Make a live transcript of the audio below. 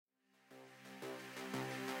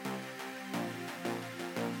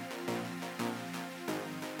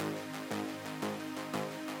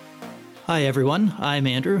Hi, everyone. I'm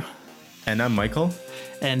Andrew. And I'm Michael.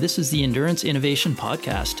 And this is the Endurance Innovation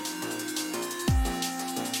Podcast.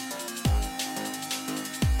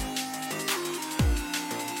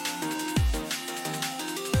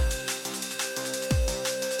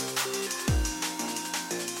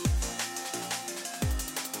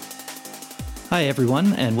 Hi,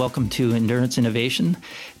 everyone, and welcome to Endurance Innovation.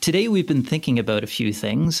 Today, we've been thinking about a few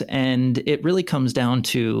things, and it really comes down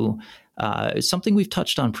to something we've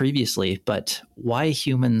touched on previously, but why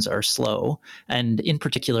humans are slow, and in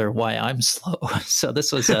particular, why I'm slow. So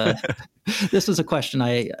this was a question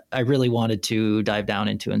I really wanted to dive down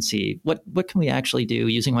into and see what can we actually do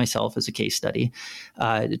using myself as a case study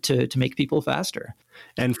to make people faster.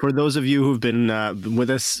 And for those of you who've been with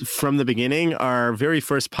us from the beginning, our very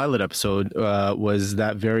first pilot episode was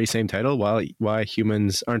that very same title, "Why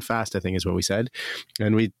Humans Aren't Fast," I think is what we said,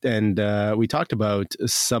 and we talked about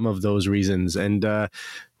some of those reasons, and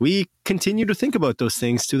we continue to think about those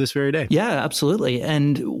things to this very day. Yeah, absolutely.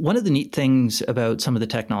 And one of the neat things about some of the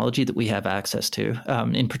technology that we have access to,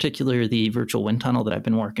 in particular the virtual wind tunnel that I've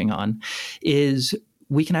been working on, is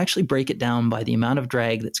we can actually break it down by the amount of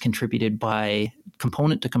drag that's contributed by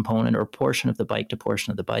component to component or portion of the bike to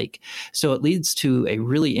portion of the bike. So it leads to a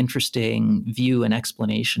really interesting view and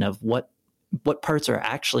explanation of what parts are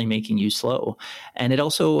actually making you slow. And it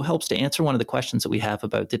also helps to answer one of the questions that we have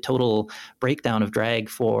about the total breakdown of drag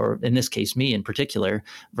for, in this case, me in particular,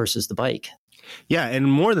 versus the bike. Yeah,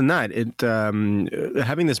 and more than that,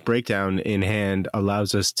 having this breakdown in hand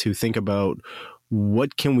allows us to think about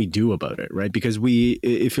what can we do about it, right? Because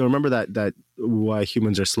if you remember that Why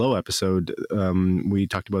Humans Are Slow episode, we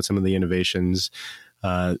talked about some of the innovations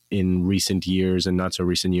in recent years and not so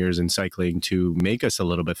recent years in cycling to make us a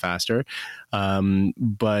little bit faster.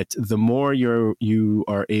 But the more you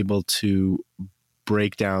are able to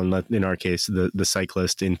break down, in our case, the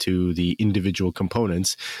cyclist into the individual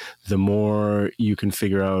components, the more you can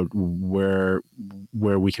figure out where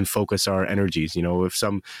we can focus our energies. You know, if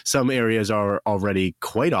some areas are already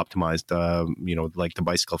quite optimized, like the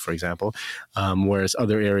bicycle, for example, whereas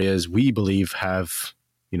other areas we believe have,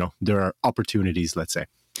 there are opportunities, let's say.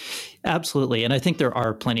 Absolutely. And I think there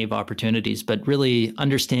are plenty of opportunities, but really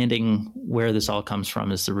understanding where this all comes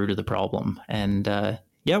from is the root of the problem. And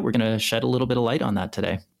we're going to shed a little bit of light on that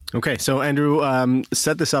today. Okay, so Andrew,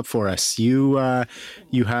 set this up for us. You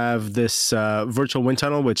have this virtual wind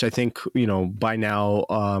tunnel, which I think by now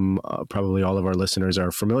probably all of our listeners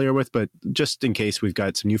are familiar with. But just in case we've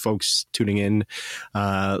got some new folks tuning in,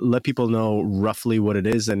 let people know roughly what it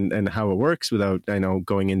is and how it works without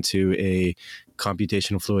going into a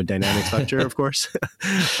computational fluid dynamics lecture, of course.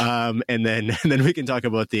 and then we can talk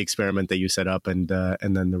about the experiment that you set up and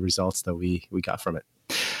then the results that we got from it.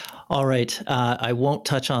 All right. I won't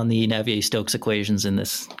touch on the Navier-Stokes equations in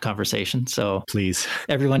this conversation, so please,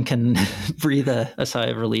 everyone can breathe a sigh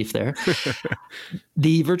of relief there.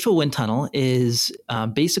 The virtual wind tunnel is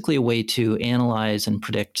basically a way to analyze and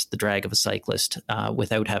predict the drag of a cyclist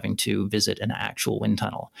without having to visit an actual wind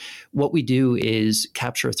tunnel. What we do is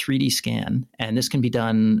capture a 3D scan, and this can be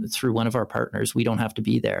done through one of our partners. We don't have to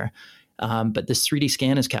be there. But this 3D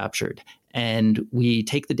scan is captured, and we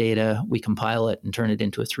take the data, we compile it, and turn it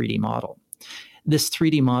into a 3D model. This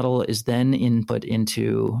 3D model is then input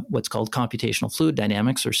into what's called computational fluid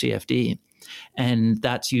dynamics, or CFD, and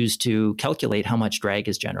that's used to calculate how much drag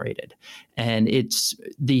is generated. And it's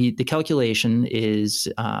the calculation is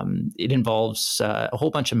it involves a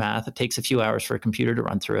whole bunch of math. It takes a few hours for a computer to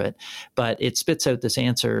run through it, but it spits out this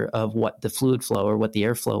answer of what the fluid flow or what the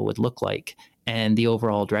airflow would look like and the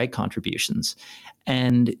overall drag contributions.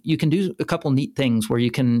 And you can do a couple neat things where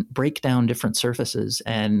you can break down different surfaces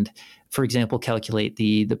and, for example, calculate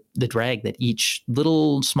the drag that each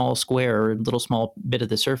little small square or little small bit of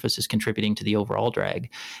the surface is contributing to the overall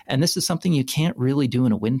drag. And this is something you can't really do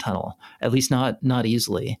in a wind tunnel, at least not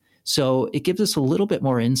easily. So it gives us a little bit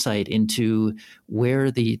more insight into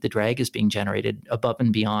where the drag is being generated above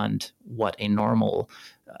and beyond what a normal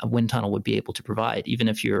wind tunnel would be able to provide, even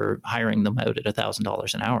if you're hiring them out at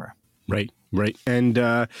 $1,000 an hour. Right. And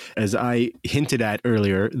as I hinted at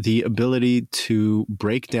earlier, the ability to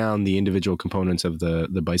break down the individual components of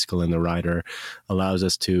the bicycle and the rider allows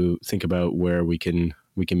us to think about where we can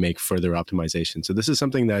make further optimization. So this is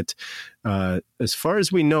something that, as far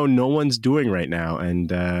as we know, no one's doing right now.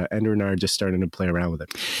 And Andrew and I are just starting to play around with it.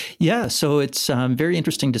 Yeah, so it's a very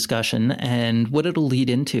interesting discussion. And what it'll lead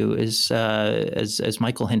into is, as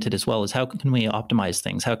Michael hinted as well, is how can we optimize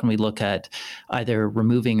things? How can we look at either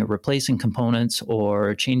removing or replacing components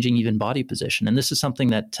or changing even body position? And this is something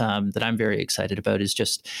that I'm very excited about, is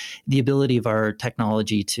just the ability of our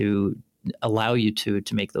technology to allow you to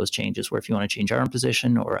make those changes, where if you want to change arm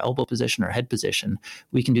position or elbow position or head position,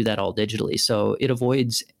 we can do that all digitally. So it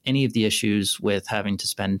avoids any of the issues with having to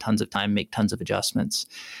spend tons of time, make tons of adjustments.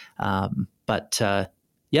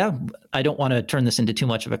 Yeah, I don't want to turn this into too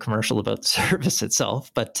much of a commercial about the service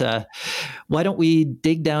itself, but why don't we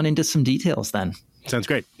dig down into some details then? Sounds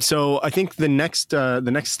great. So I think the next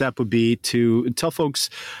step would be to tell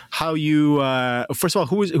folks how you first of all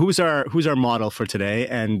who's our model for today,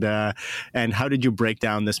 and how did you break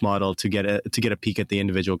down this model to get a peek at the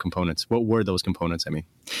individual components? What were those components? I mean.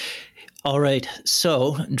 All right.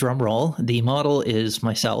 So, drum roll. The model is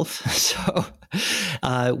myself. So,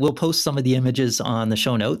 we'll post some of the images on the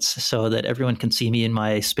show notes so that everyone can see me in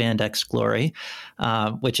my spandex glory,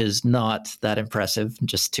 which is not that impressive. I'm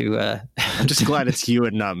just glad it's you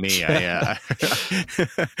and not me. As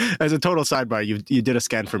a total sidebar, you did a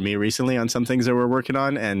scan for me recently on some things that we're working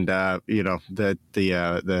on, and the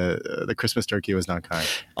Christmas turkey was not kind.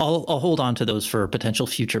 I'll hold on to those for potential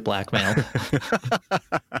future blackmail.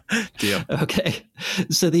 Deal. Okay.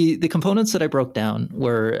 So the components that I broke down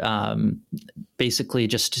were basically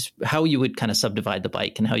just how you would kind of subdivide the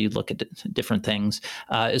bike and how you'd look at different things,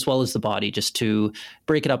 as well as the body, just to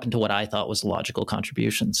break it up into what I thought was a logical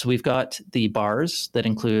contribution. So we've got the bars that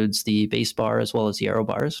includes the base bar as well as the aero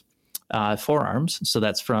bars, forearms. So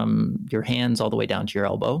that's from your hands all the way down to your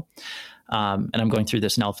elbow. And I'm going through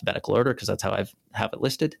this in alphabetical order because that's how I have it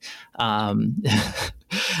listed.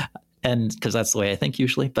 And because that's the way I think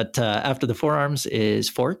usually. But after the forearms is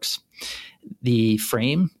forks, the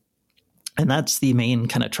frame, and that's the main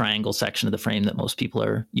kind of triangle section of the frame that most people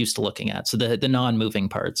are used to looking at. So the non-moving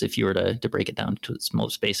parts, if you were to break it down to its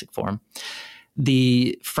most basic form.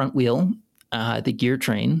 The front wheel, the gear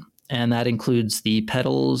train, and that includes the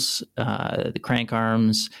pedals, the crank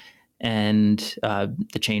arms, and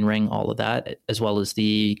the chain ring, all of that, as well as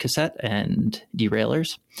the cassette and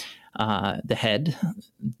derailleurs. The head,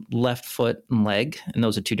 left foot and leg, and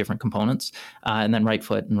those are two different components. And then right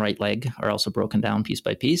foot and right leg are also broken down piece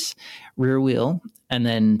by piece. Rear wheel, and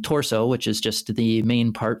then torso, which is just the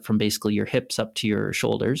main part from basically your hips up to your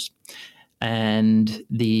shoulders, and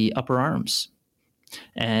the upper arms.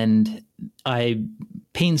 And I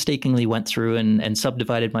painstakingly went through and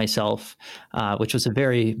subdivided myself, which was a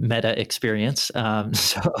very meta experience.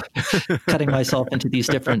 So cutting myself into these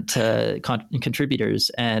different contributors,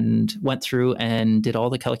 and went through and did all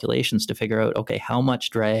the calculations to figure out, okay, how much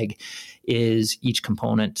drag is each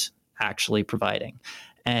component actually providing?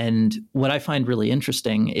 And what I find really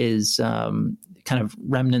interesting is kind of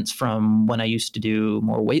remnants from when I used to do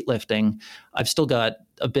more weightlifting. I've still got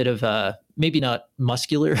a bit of a, maybe not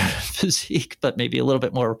muscular physique, but maybe a little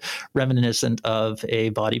bit more reminiscent of a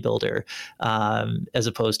bodybuilder, as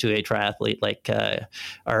opposed to a triathlete like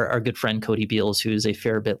our good friend Cody Beals, who's a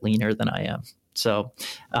fair bit leaner than I am. So,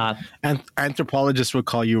 and anthropologists would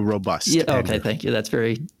call you robust. Yeah. Okay. Thank you. That's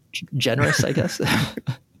very generous, I guess.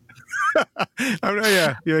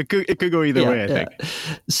 It could go either way, I think.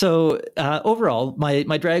 So overall,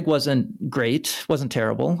 my drag wasn't great, wasn't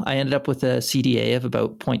terrible. I ended up with a CDA of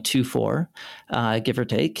about 0.24, give or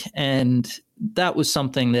take. And that was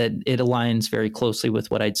something that it aligns very closely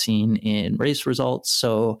with what I'd seen in race results.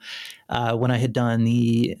 So when I had done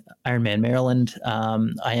the Ironman Maryland,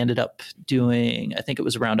 I ended up doing, I think it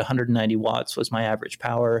was around 190 watts was my average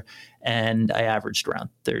power, and I averaged around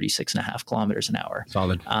 36.5 kilometers an hour.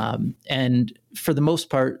 Solid. And for the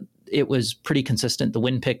most part, it was pretty consistent. The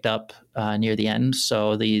wind picked up near the end,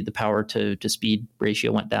 so the power to speed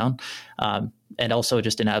ratio went down. And also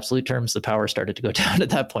just in absolute terms, the power started to go down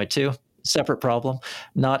at that point too. Separate problem,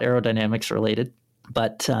 not aerodynamics related.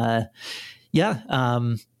 But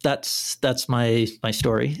that's my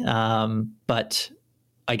story. But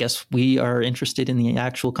I guess we are interested in the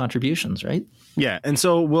actual contributions, right? Yeah, and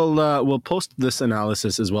so we'll post this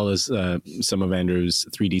analysis as well as some of Andrew's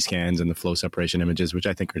 3D scans and the flow separation images, which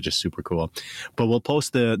I think are just super cool. But we'll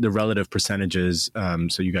post the relative percentages,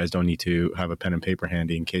 so you guys don't need to have a pen and paper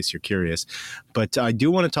handy in case you're curious. But I do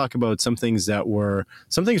want to talk about some things were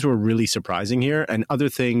really surprising here, and other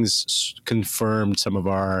things confirmed some of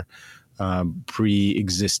our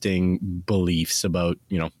pre-existing beliefs about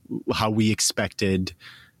how we expected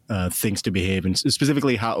things to behave, and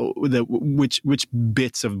specifically which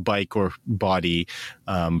bits of bike or body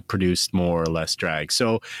produced more or less drag.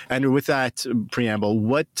 So, Andrew, with that preamble,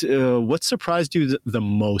 what surprised you the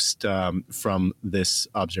most from this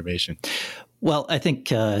observation? Well, I think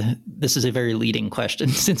this is a very leading question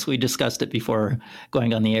since we discussed it before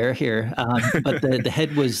going on the air here. But the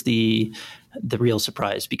head was the real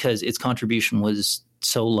surprise, because its contribution was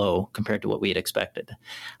so low compared to what we had expected.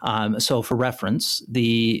 So for reference,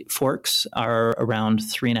 the forks are around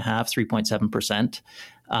 3.7%.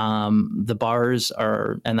 The bars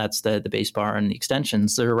are, and that's the base bar and the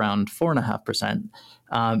extensions, they're around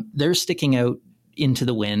 4.5%. They're sticking out into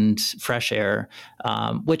the wind, fresh air,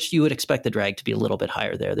 which you would expect the drag to be a little bit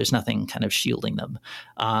higher there. There's nothing kind of shielding them.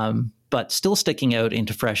 But still sticking out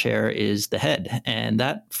into fresh air is the head. And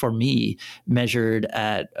that, for me, measured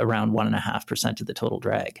at around 1.5% of the total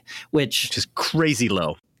drag, which is crazy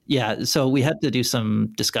low. Yeah. So we had to do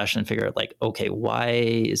some discussion and figure out, like, okay, why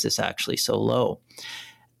is this actually so low?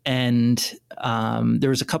 And there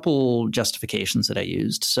was a couple justifications that I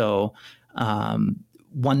used. So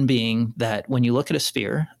one being that when you look at a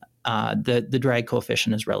sphere, the drag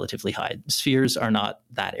coefficient is relatively high. Spheres are not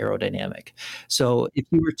that aerodynamic. So if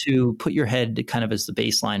you were to put your head kind of as the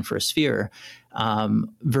baseline for a sphere,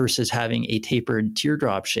 versus having a tapered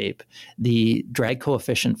teardrop shape, the drag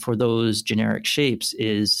coefficient for those generic shapes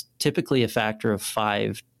is typically a factor of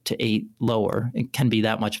 5 to 8 lower. It can be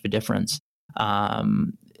that much of a difference.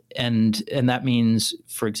 And that means,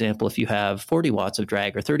 for example, if you have 40 watts of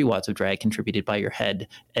drag or 30 watts of drag contributed by your head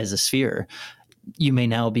as a sphere, you may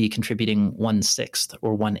now be contributing 1/6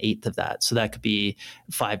 or 1/8 of that. So that could be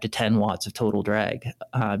 5 to 10 watts of total drag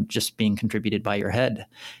just being contributed by your head.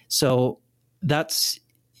 So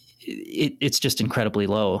it's just incredibly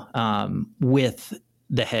low with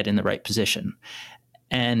the head in the right position.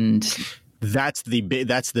 And that's the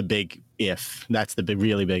big if. That's the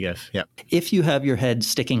really big if. Yeah. If you have your head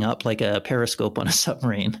sticking up like a periscope on a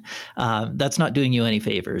submarine, that's not doing you any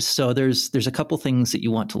favors. So there's a couple things that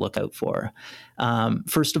you want to look out for.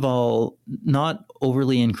 First of all, not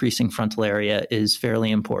overly increasing frontal area is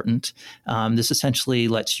fairly important. This essentially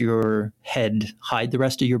lets your head hide the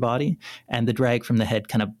rest of your body, and the drag from the head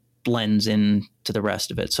kind of blends in to the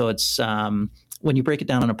rest of it. So it's when you break it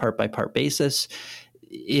down on a part-by-part basis,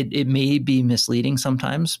 it may be misleading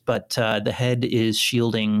sometimes, but the head is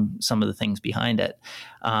shielding some of the things behind it.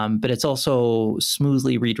 But it's also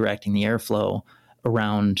smoothly redirecting the airflow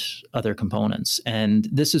around other components. And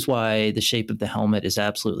this is why the shape of the helmet is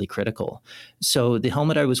absolutely critical. So the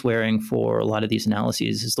helmet I was wearing for a lot of these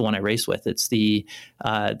analyses is the one I race with. It's the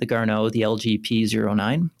Garneau, the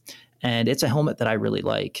LGP09. And it's a helmet that I really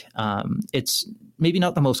like. It's maybe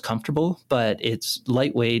not the most comfortable, but it's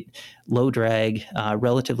lightweight, low drag,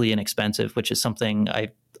 relatively inexpensive, which is something I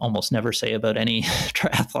almost never say about any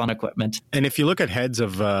triathlon equipment. And if you look at heads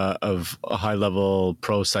of high-level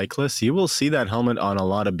pro cyclists, you will see that helmet on a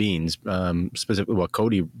lot of beans. Specifically,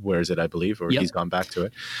 Cody wears it, I believe, or he's gone back to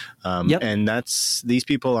it. And these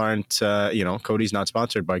people aren't, Cody's not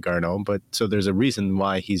sponsored by Garneau, but so there's a reason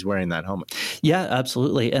why he's wearing that helmet. Yeah,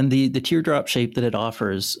 absolutely. And the teardrop shape that it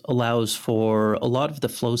offers allows for a lot of the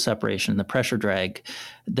flow separation, the pressure drag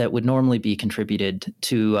that would normally be contributed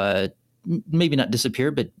to maybe not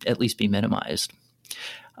disappear, but at least be minimized.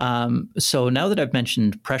 So now that I've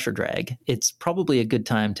mentioned pressure drag, it's probably a good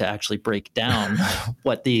time to actually break down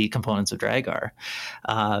what the components of drag are.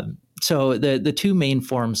 So the two main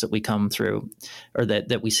forms that we come through, or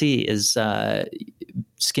that we see, is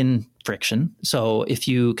skin friction. So if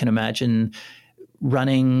you can imagine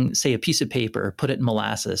running, say, a piece of paper, put it in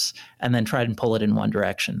molasses, and then try and pull it in one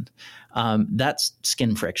direction. That's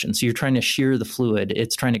skin friction. So you're trying to shear the fluid.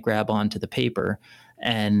 It's trying to grab onto the paper,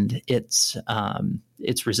 and it's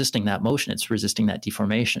resisting that motion. It's resisting that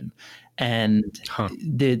deformation. And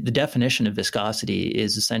the definition of viscosity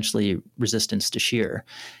is essentially resistance to shear.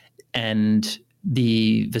 And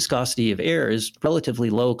the viscosity of air is relatively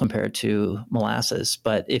low compared to molasses.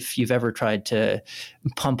 But if you've ever tried to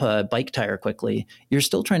pump a bike tire quickly, you're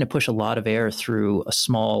still trying to push a lot of air through a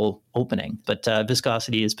small opening. But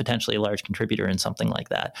viscosity is potentially a large contributor in something like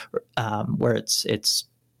that, where it's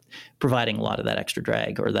providing a lot of that extra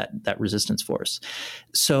drag or that resistance force.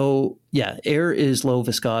 So yeah, air is low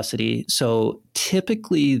viscosity. So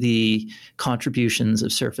typically the contributions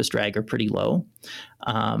of surface drag are pretty low.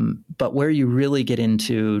 But where you really get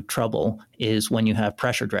into trouble is when you have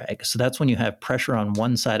pressure drag. So that's when you have pressure on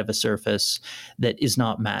one side of a surface that is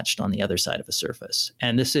not matched on the other side of a surface.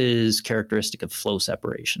 And this is characteristic of flow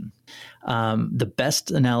separation. The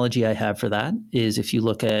best analogy I have for that is if you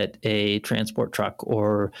look at a transport truck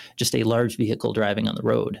or just a large vehicle driving on the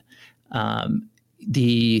road.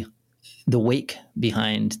 The the wake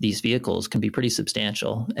behind these vehicles can be pretty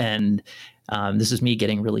substantial. And this is me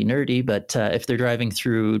getting really nerdy, but if they're driving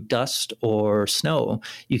through dust or snow,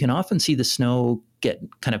 you can often see the snow get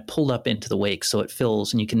kind of pulled up into the wake so it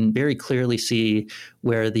fills, and you can very clearly see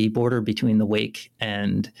where the border between the wake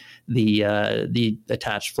and the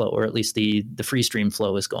attached flow, or at least the free stream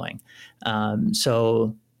flow, is going.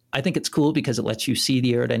 So I think it's cool because it lets you see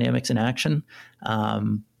the aerodynamics in action.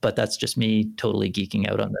 But that's just me totally geeking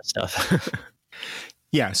out on this stuff.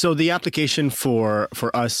 Yeah. So the application for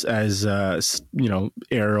us as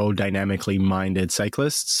aerodynamically minded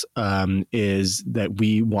cyclists is that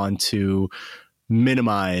we want to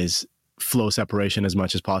minimize flow separation as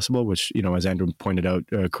much as possible, which, as Andrew pointed out,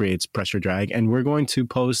 creates pressure drag. And we're going to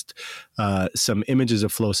post some images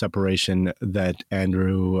of flow separation that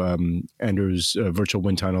Andrew's virtual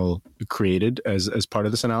wind tunnel created as part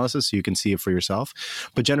of this analysis, so you can see it for yourself.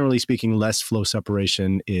 But generally speaking, less flow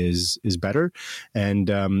separation is better.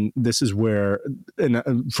 And this is where,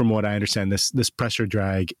 from what I understand, this pressure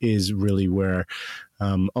drag is really where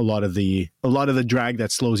a lot of the drag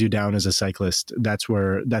that slows you down as a cyclist,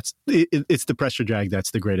 it's the pressure drag that's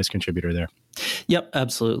the greatest contributor there. Yep,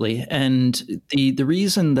 absolutely. And the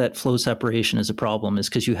reason that flow separation is a problem is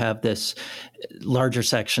because you have this larger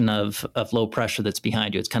section of low pressure that's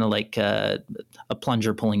behind you. It's kind of like a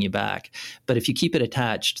plunger pulling you back. But if you keep it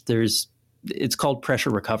attached, it's called pressure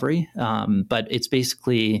recovery, but it's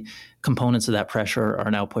basically components of that pressure are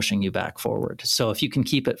now pushing you back forward. So if you can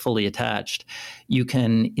keep it fully attached, you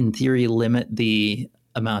can, in theory, limit the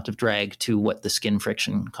amount of drag to what the skin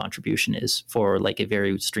friction contribution is for like a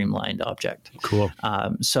very streamlined object. Cool.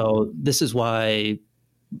 So this is why,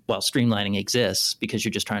 streamlining exists, because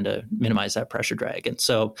you're just trying to minimize that pressure drag. And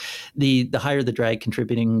so the higher the drag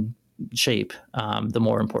contributing shape, the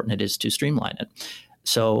more important it is to streamline it.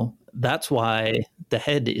 So that's why the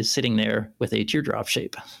head is sitting there with a teardrop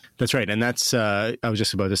shape. That's right. And that's, I was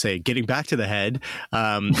just about to say, getting back to the head,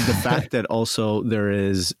 the fact that also there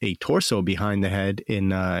is a torso behind the head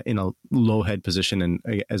in a low head position.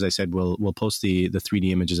 And as I said, we'll post the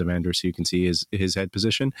 3D images of Andrew so you can see his head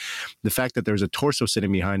position. The fact that there's a torso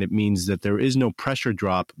sitting behind it means that there is no pressure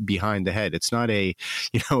drop behind the head. It's not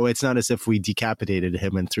it's not as if we decapitated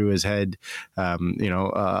him and threw his head,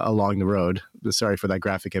 along the road. Sorry for that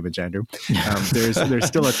graphic image, Andrew. There's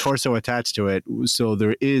still a torso attached to it. So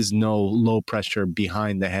there is no low pressure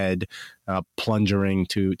behind the head, plungering,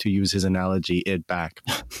 to use his analogy, it back.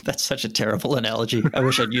 That's such a terrible analogy. I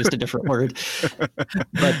wish I'd used a different word.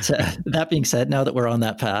 But that being said, now that we're on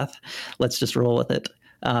that path, let's just roll with it.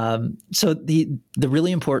 So the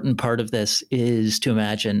really important part of this is to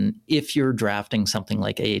imagine if you're drafting something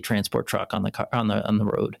like a transport truck on the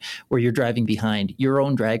road, where you're driving behind, your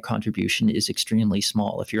own drag contribution is extremely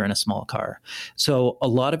small if you're in a small car. So a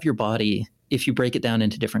lot of your body, if you break it down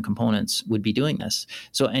into different components, would be doing this.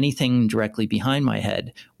 So anything directly behind my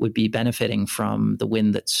head would be benefiting from the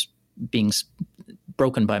wind that's being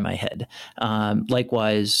broken by my head.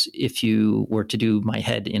 Likewise, if you were to do my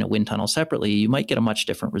head in a wind tunnel separately, you might get a much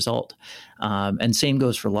different result. And same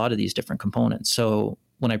goes for a lot of these different components. So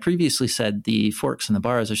when I previously said the forks and the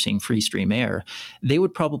bars are seeing free stream air, they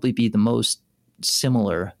would probably be the most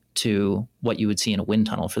similar to what you would see in a wind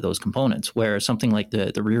tunnel for those components, where something like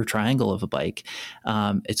the rear triangle of a bike,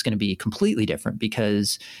 it's going to be completely different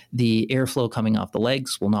because the airflow coming off the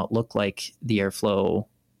legs will not look like the airflow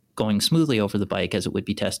going smoothly over the bike as it would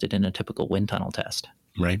be tested in a typical wind tunnel test.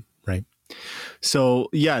 Right. So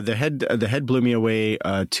yeah, the head blew me away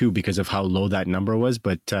too, because of how low that number was.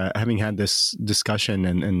 But having had this discussion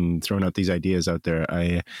and thrown out these ideas out there,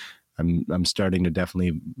 I'm starting to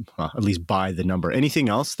definitely at least buy the number. Anything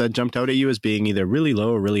else that jumped out at you as being either really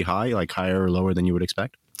low or really high, like higher or lower than you would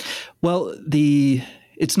expect? Well,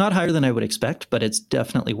 it's not higher than I would expect, but it's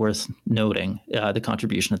definitely worth noting the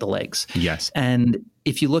contribution of the legs. Yes. And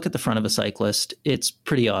if you look at the front of a cyclist, it's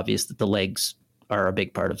pretty obvious that the legs are a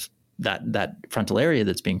big part of that frontal area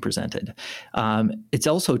that's being presented. It's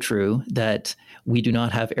also true that we do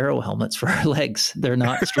not have aero helmets for our legs. They're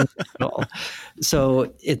not streamlined at all.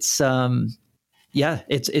 So it's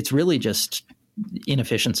really just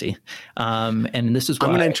inefficiency. And this is why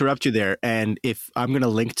I'm going to interrupt you there. And if I'm going to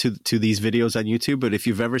link to these videos on YouTube, but if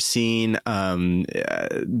you've ever seen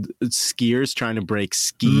skiers trying to break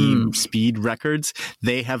speed records,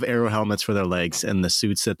 they have aero helmets for their legs, and the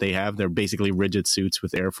suits that they have, they're basically rigid suits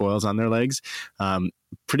with airfoils on their legs.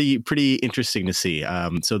 Pretty interesting to see.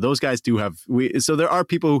 So those guys do have, so there are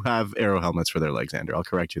people who have aero helmets for their legs, Andrew. I'll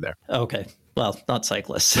correct you there. Okay. Well, not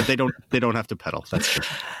cyclists. But they don't have to pedal. That's true.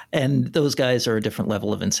 And those guys are a different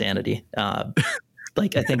level of insanity.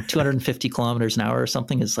 like, I think 250 kilometers an hour or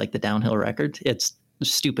something is like the downhill record. It's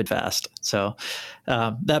stupid fast. So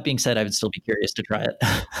that being said, I would still be curious to try it.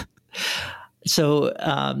 So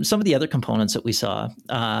some of the other components that we saw,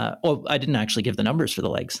 I didn't actually give the numbers for the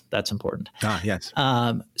legs. That's important. Yes.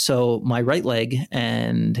 So my right leg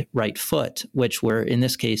and right foot, which were in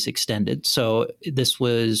this case extended. So this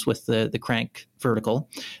was with the crank vertical.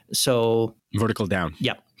 So vertical down.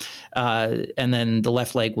 Yeah. And then the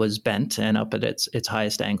left leg was bent and up at its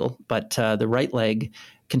highest angle. But the right leg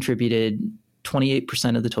contributed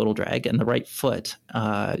 28% of the total drag, and the right foot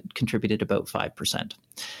contributed about 5%.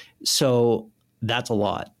 So that's a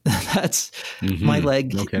lot. That's my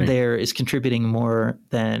leg there is contributing more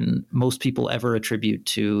than most people ever attribute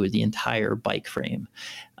to the entire bike frame.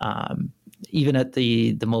 Even at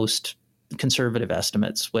the most conservative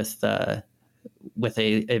estimates with a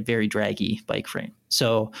very draggy bike frame.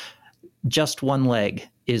 So just one leg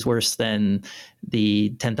is worse than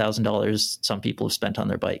the $10,000 some people have spent on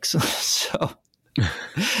their bikes. So,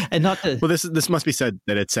 and not to, well, this must be said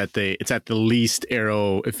that it's at the least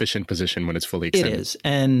aero efficient position when it's fully extended. It is,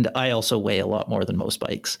 and I also weigh a lot more than most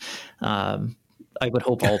bikes. I would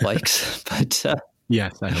hope all bikes, but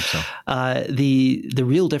yes, I hope so. The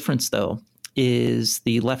real difference though is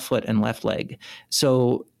the left foot and left leg.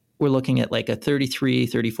 So we're looking at like a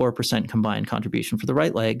 34% combined contribution for the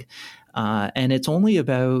right leg. And it's only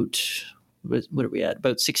about, what are we at?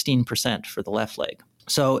 About 16% for the left leg.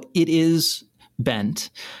 So it is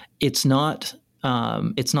bent. It's not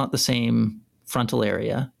the same frontal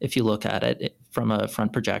area if you look at it from a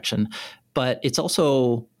front projection, but it's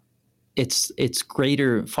also, it's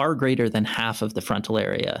greater, far greater than half of the frontal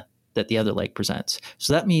area that the other leg presents.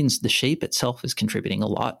 So that means the shape itself is contributing a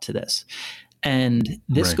lot to this. And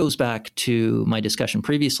this goes back to my discussion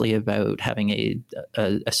previously about having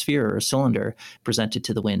a sphere or a cylinder presented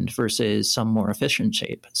to the wind versus some more efficient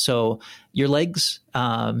shape. So your legs,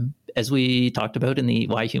 as we talked about in the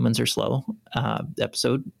Why Humans Are Slow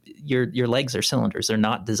episode, your legs are cylinders. They're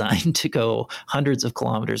not designed to go hundreds of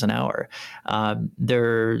kilometers an hour.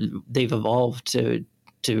 They've evolved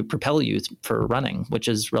to propel you for running, which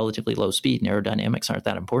is relatively low speed. And aerodynamics aren't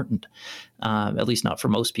that important, at least not for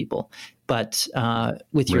most people. But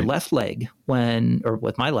with your left leg,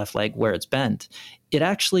 with my left leg where it's bent, it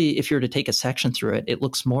actually, if you were to take a section through it, it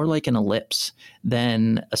looks more like an ellipse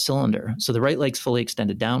than a cylinder. So the right leg's fully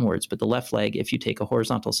extended downwards, but the left leg, if you take a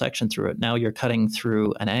horizontal section through it, now you're cutting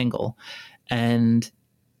through an angle. And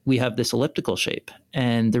we have this elliptical shape.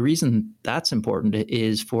 And the reason that's important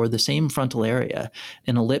is for the same frontal area,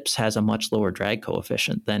 an ellipse has a much lower drag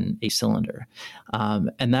coefficient than a cylinder.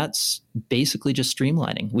 And that's basically just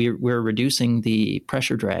streamlining. We're reducing the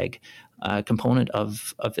pressure drag component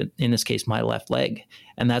of, in this case, my left leg.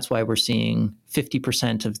 And that's why we're seeing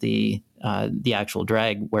 50% of the actual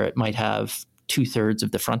drag where it might have 2/3 of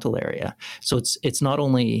the frontal area. So it's not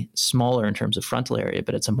only smaller in terms of frontal area,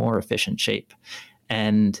 but it's a more efficient shape.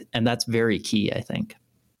 And that's very key, I think.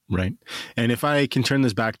 Right. And if I can turn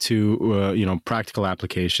this back to, practical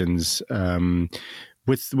applications,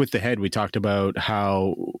 with the head, we talked about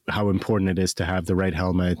how important it is to have the right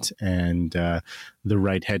helmet and the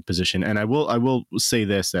right head position. And I will say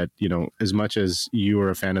this, that, as much as you are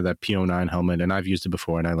a fan of that P09 helmet, and I've used it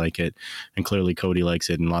before and I like it, and clearly Cody likes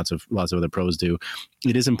it and lots of other pros do,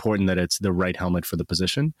 it is important that it's the right helmet for the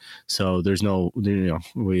position. So there's I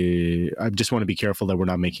just want to be careful that we're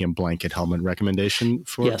not making a blanket helmet recommendation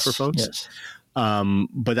for folks. Yes.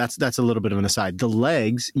 But that's a little bit of an aside. The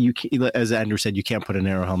legs, as Andrew said, you can't put an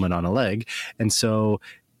aero helmet on a leg. And so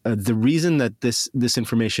the reason that this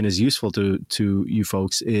information is useful to you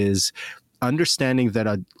folks is understanding that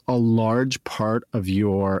a large part of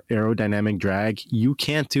your aerodynamic drag, you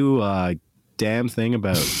can't do a damn thing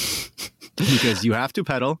about. Because you have to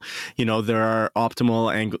pedal, there are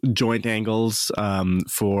optimal joint angles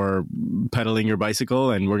for pedaling your bicycle,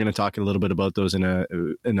 and we're going to talk a little bit about those in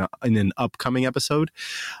an upcoming episode.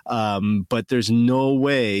 But there's no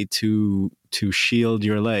way to shield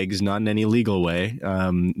your legs, not in any legal way,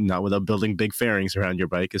 not without building big fairings around your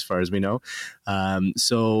bike, as far as we know.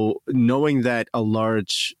 So knowing that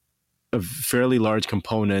a fairly large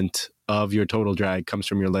component of your total drag comes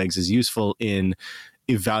from your legs is useful in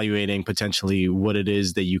evaluating potentially what it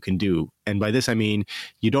is that you can do. And by this, I mean,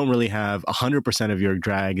 you don't really have 100% of your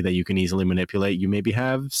drag that you can easily manipulate. You maybe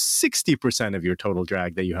have 60% of your total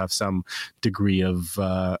drag that you have some degree of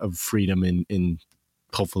freedom in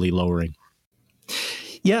hopefully lowering.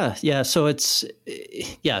 Yeah. So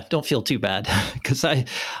don't feel too bad because I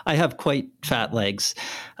have quite fat legs.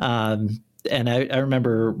 And I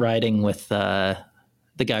remember riding with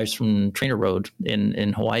the guys from Trainer Road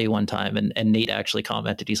in Hawaii one time, and Nate actually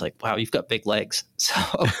commented, he's like, wow, you've got big legs. So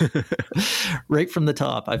right from the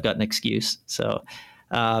top, I've got an excuse. So,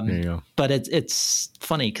 there you go. But it's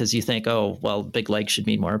funny because you think, oh, well, big legs should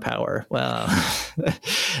mean more power. Well,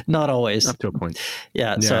 not always. Up to a point.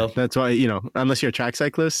 Yeah. So that's why, unless you're a track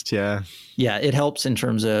cyclist. Yeah. Yeah. It helps in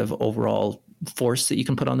terms of overall force that you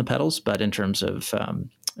can put on the pedals, but in terms of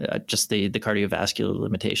just the cardiovascular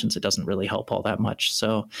limitations, it doesn't really help all that much.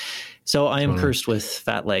 So I am cursed with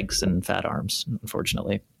fat legs and fat arms,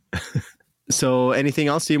 unfortunately. So anything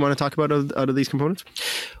else you want to talk about out of these components?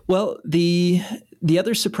 Well, the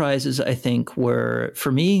other surprises, I think, were,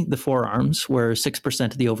 for me, the forearms were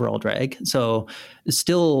 6% of the overall drag. So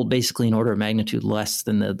still basically an order of magnitude less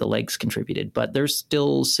than the legs contributed, but they're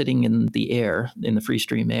still sitting in the air, in the free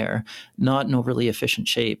stream air, not an overly efficient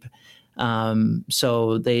shape.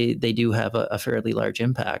 So they do have a fairly large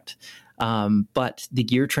impact. But the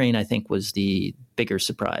gear train, I think, was the bigger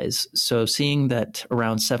surprise. So seeing that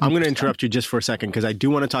around 7%. I'm going to interrupt you just for a second because I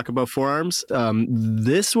do want to talk about forearms.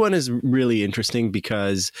 This one is really interesting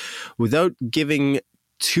because without giving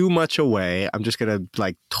too much away, I'm just going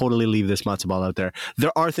to totally leave this matzo ball out there.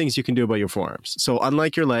 There are things you can do about your forearms. So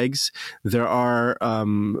unlike your legs, there are,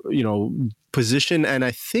 position and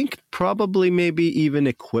I think probably maybe even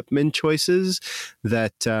equipment choices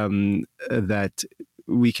that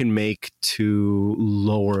we can make to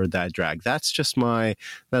lower that drag. That's my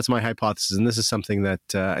hypothesis, and this is something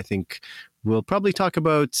that I think we'll probably talk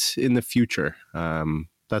about in the future.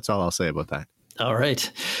 That's all I'll say about that. All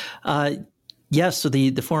right. So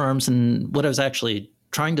the forearms, and what I was actually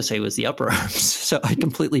trying to say was the upper arms. So I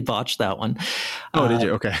completely botched that one. Oh, did you?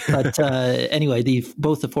 Okay. But anyway,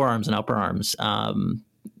 both the forearms and upper arms,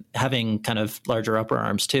 having kind of larger upper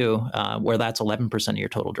arms too, where that's 11% of your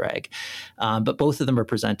total drag. But both of them are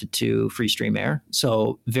presented to free stream air.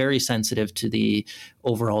 So very sensitive to the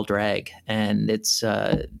overall drag. And it's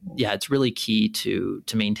really key to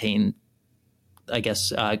maintain, I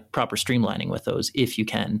guess, proper streamlining with those if you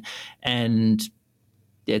can. And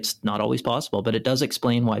it's not always possible, but it does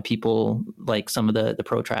explain why people like some of the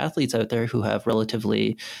pro triathletes out there who have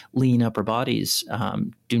relatively lean upper bodies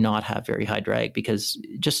do not have very high drag, because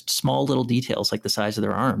just small little details like the size of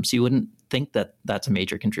their arms, you wouldn't think that that's a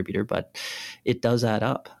major contributor, but it does add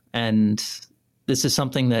up. And this is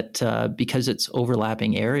something that because it's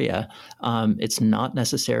overlapping area, it's not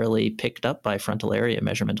necessarily picked up by frontal area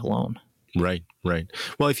measurement alone. Right.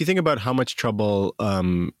 Well, if you think about how much trouble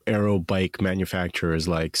aero bike manufacturers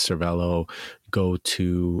like Cervelo go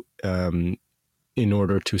to in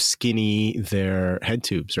order to skinny their head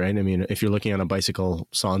tubes, right? I mean, if you're looking at a bicycle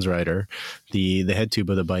sans rider, the head tube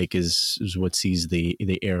of the bike is what sees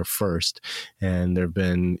the air first. And there have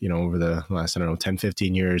been, over the last, 10,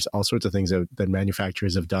 15 years, all sorts of things that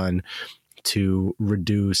manufacturers have done to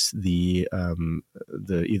reduce to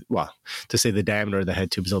say the diameter of the head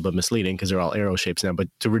tube is a little bit misleading because they're all arrow shapes now, but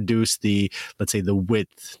to reduce let's say the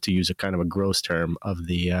width, to use a kind of a gross term, of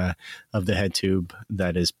the head tube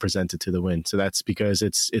that is presented to the wind. So that's because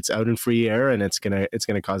it's out in free air and it's gonna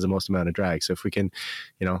cause the most amount of drag. So if we can,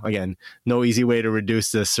 again, no easy way to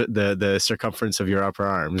reduce the circumference of your upper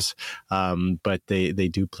arms, but they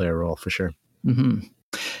do play a role for sure. Mm-hmm.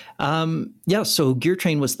 So gear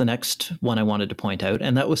train was the next one I wanted to point out,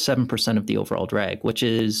 and that was 7% of the overall drag, which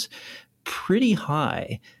is pretty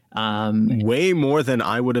high. Way more than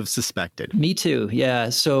I would have suspected. Me too. Yeah.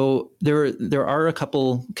 So there are a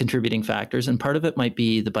couple contributing factors, and part of it might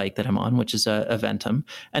be the bike that I'm on, which is a Ventum.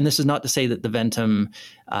 And this is not to say that the Ventum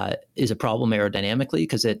is a problem aerodynamically,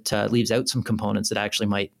 because it leaves out some components that actually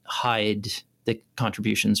might hide the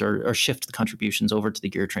contributions or shift the contributions over to the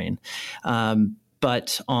gear train.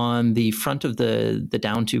 But on the front of the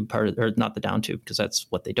down tube part, or not the down tube, because that's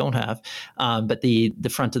what they don't have, but the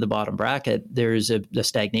front of the bottom bracket, there's a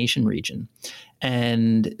stagnation region.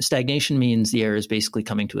 And stagnation means the air is basically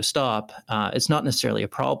coming to a stop. It's not necessarily a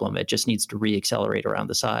problem. It just needs to reaccelerate around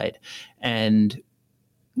the side. And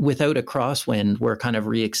without a crosswind, we're kind of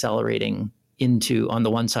reaccelerating on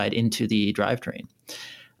the one side into the drivetrain.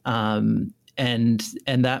 And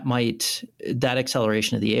that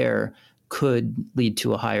acceleration of the air could lead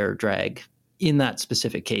to a higher drag in that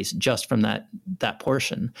specific case, just from that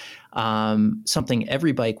portion. Something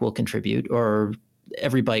every bike will contribute, or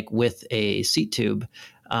every bike with a seat tube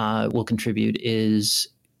will contribute, is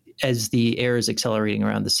as the air is accelerating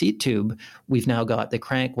around the seat tube, we've now got the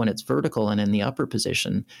crank when it's vertical and in the upper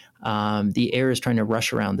position. The air is trying to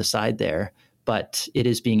rush around the side there, but it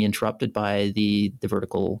is being interrupted by the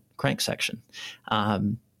vertical crank section.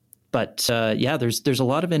 But yeah, there's a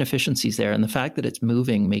lot of inefficiencies there, and the fact that it's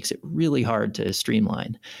moving makes it really hard to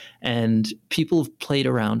streamline. And people have played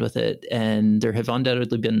around with it, and there have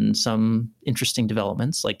undoubtedly been some interesting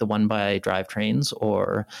developments, like the one by drivetrains,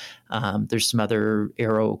 or there's some other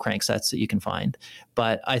aero cranksets that you can find.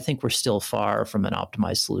 But I think we're still far from an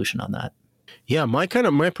optimized solution on that. Yeah, my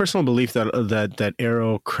personal belief that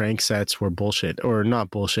aero cranksets were bullshit, or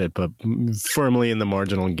not bullshit, but firmly in the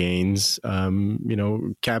marginal gains,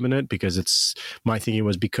 cabinet, because my thinking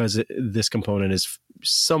was because this component is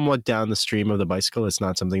somewhat down the stream of the bicycle, it's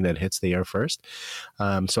not something that hits the air first.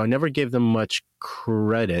 So I never gave them much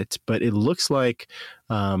credit, but it looks like,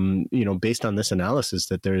 based on this analysis,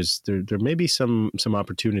 that there may be some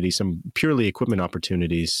opportunities, some purely equipment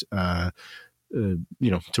opportunities,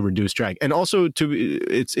 to reduce drag. And also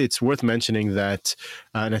it's worth mentioning that,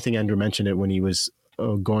 and I think Andrew mentioned it when he was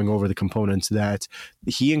going over the components, that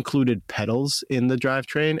he included pedals in the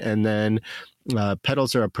drivetrain, and then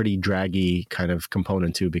pedals are a pretty draggy kind of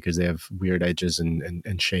component too, because they have weird edges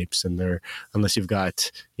and shapes, and they're, unless you've got,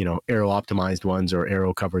 aero optimized ones or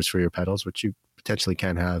aero covers for your pedals, which you potentially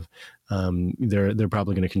can have, they're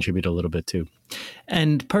probably going to contribute a little bit too.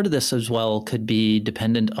 And part of this as well could be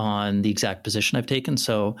dependent on the exact position I've taken.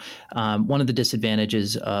 So one of the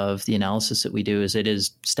disadvantages of the analysis that we do is it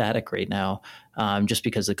is static right now, just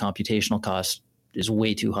because the computational cost is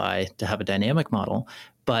way too high to have a dynamic model.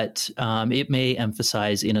 But it may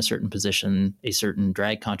emphasize in a certain position a certain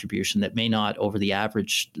drag contribution that may not, over the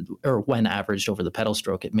average, or when averaged over the pedal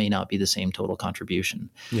stroke, it may not be the same total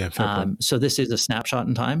contribution. Yeah, fair point. So this is a snapshot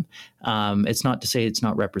in time. It's not to say it's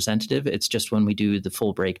not representative. It's just when we do the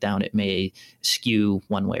full breakdown, it may skew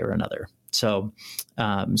one way or another. So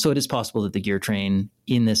it is possible that the gear train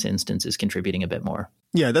in this instance is contributing a bit more.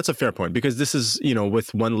 Yeah, that's a fair point, because this is,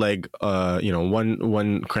 with one leg,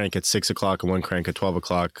 one crank at 6 o'clock and one crank at 12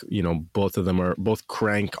 o'clock, both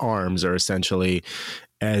crank arms are essentially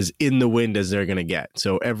as in the wind as they're going to get.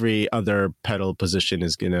 So every other pedal position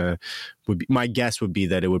my guess would be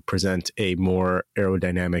that it would present a more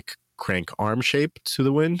aerodynamic crank arm shape to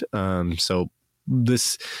the wind. So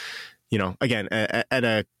this, again, at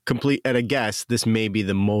a guess, this may be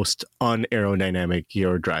the most unaerodynamic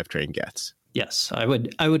your drivetrain gets. Yes, I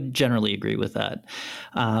would generally agree with that.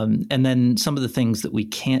 And then some of the things that we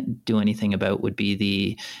can't do anything about would be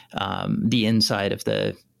the inside of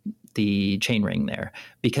the chainring there,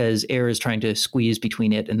 because air is trying to squeeze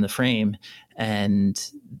between it and the frame,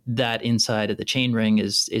 and that inside of the chainring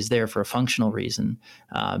is there for a functional reason.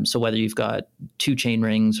 So whether you've got two chain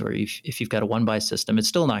rings or if you've got a one by system, it's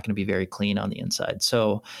still not going to be very clean on the inside.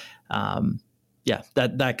 So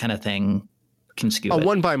that kind of thing can skew it.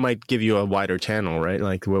 One by might give you a wider channel, right?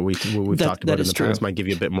 Like what we've talked about in the past, might give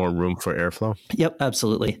you a bit more room for airflow. Yep,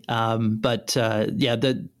 absolutely.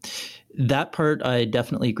 That part I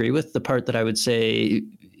definitely agree with. The part that I would say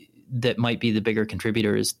that might be the bigger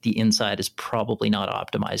contributor is the inside is probably not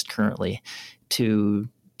optimized currently to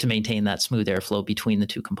maintain that smooth airflow between the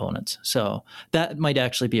two components. So that might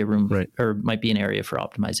actually be a room, right, or might be an area for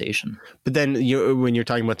optimization. But then when you're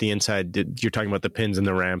talking about the inside, you're talking about the pins and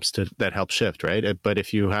the ramps that help shift, right? But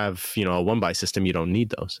if you have, a one by system, you don't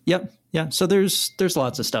need those. Yep. Yeah. So there's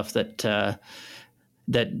lots of stuff that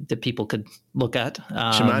people could look at.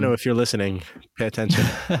 Shimano, if you're listening, pay attention.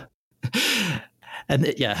 And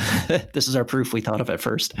this is our proof we thought of it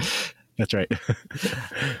first. That's right.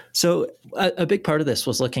 So a big part of this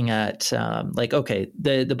was looking at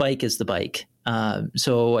the bike is the bike.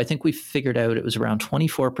 So I think we figured out it was around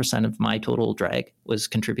 24% of my total drag was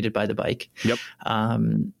contributed by the bike. Yep.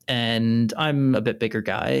 And I'm a bit bigger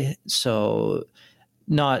guy, so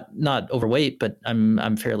not overweight, but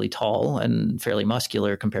I'm fairly tall and fairly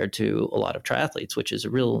muscular compared to a lot of triathletes, which is a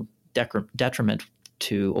real detriment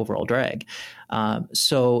to overall drag.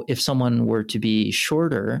 So if someone were to be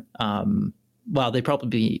shorter, they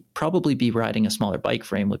probably be riding a smaller bike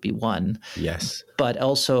frame would be one. Yes. But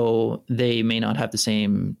also they may not have the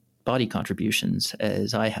same body contributions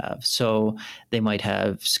as I have. So they might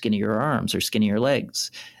have skinnier arms or skinnier legs.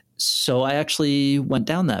 So I actually went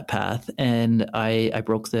down that path, and I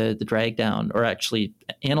broke the drag down, or actually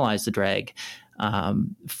analyzed the drag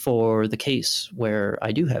for the case where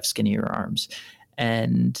I do have skinnier arms.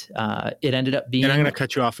 And it ended up being... And I'm going to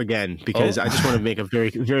cut you off again, because I just want to make a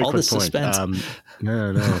very, very quick point. Suspense.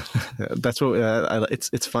 No. That's what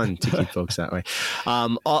it's fun to keep folks that way.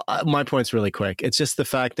 My point's really quick. It's just the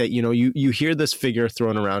fact that, you hear this figure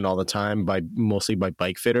thrown around all the time mostly by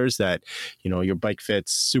bike fitters, that, your bike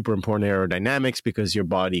fits super important aerodynamics because your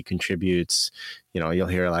body contributes, you'll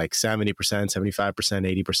hear like 70%,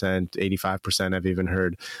 75%, 80%, 85%. I've even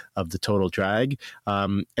heard of the total drag.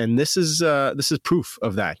 And this is proof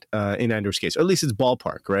of that in Andrew's case, or at least it's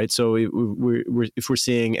ballpark, right? So if we're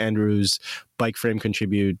seeing Andrew's bike frame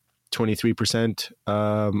contribute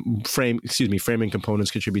 23%, framing components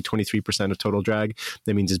contribute 23% of total drag,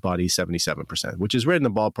 that means his body is 77%, which is right in the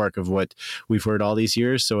ballpark of what we've heard all these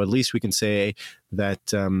years. So at least we can say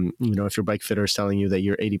that, if your bike fitter is telling you that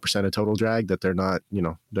you're 80% of total drag, that they're not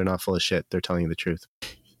full of shit. They're telling you the truth.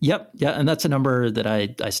 Yep. Yeah. And that's a number that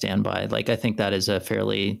I stand by. Like, I think that is a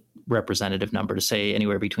fairly representative number to say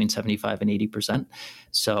anywhere between 75 and 80%.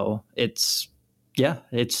 So it's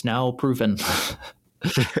now proven.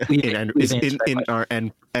 in our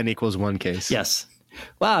n equals 1 case. Yes.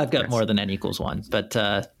 Well, I've got more than n equals 1, but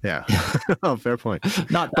yeah. Oh, fair point.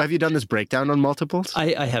 But have you done this breakdown on multiples?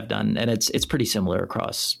 I have done, and it's pretty similar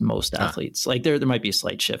across most athletes. Like there might be a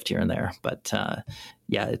slight shift here and there, but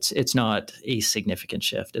it's not a significant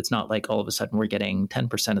shift. It's not like all of a sudden we're getting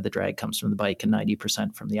 10% of the drag comes from the bike and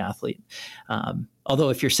 90% from the athlete. Although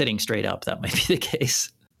if you're sitting straight up, that might be the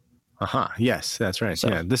case. Yes, that's right. So,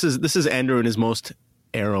 yeah, this is Andrew in his most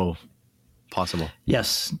aero possible.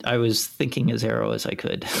 Yes, I was thinking as aero as I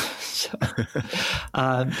could.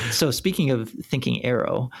 So speaking of thinking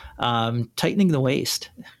aero, tightening the waist,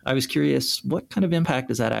 I was curious, what kind of impact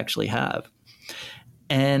does that actually have?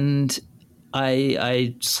 And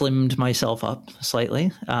I slimmed myself up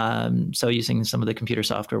slightly. So using some of the computer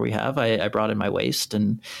software we have, I brought in my waist.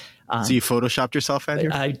 And so you photoshopped yourself, Andrew?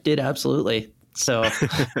 I did, absolutely. So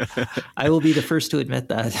I will be the first to admit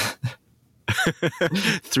that.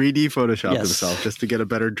 3D Photoshop himself just to get a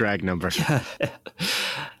better drag number. Yeah.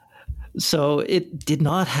 So it did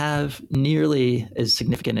not have nearly as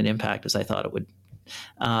significant an impact as I thought it would.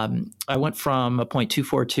 I went from a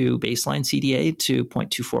 0.242 baseline CDA to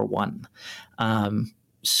 0.241.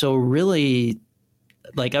 So really,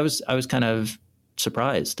 like I was kind of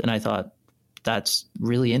surprised, and I thought that's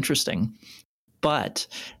really interesting. But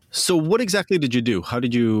so what exactly did you do? How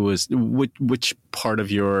did you, which part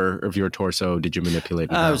of your torso did you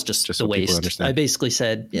manipulate? It was just the waist. I basically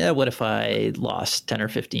said, what if I lost 10 or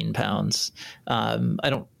 15 pounds? I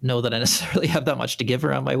don't know that I necessarily have that much to give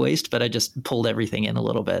around my waist, but I just pulled everything in a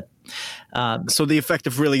little bit. So the effect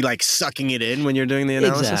of really like sucking it in when you're doing the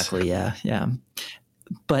analysis? Exactly, yeah.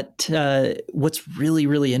 But what's really,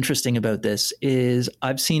 really interesting about this is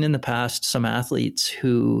I've seen in the past some athletes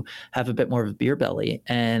who have a bit more of a beer belly.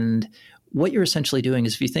 And what you're essentially doing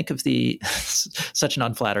is, if you think of such an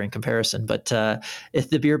unflattering comparison, but if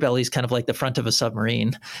the beer belly is kind of like the front of a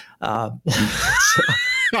submarine. I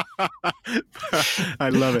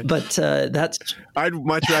love it. But I'd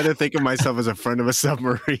much rather think of myself as a front of a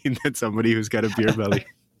submarine than somebody who's got a beer belly.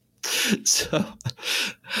 So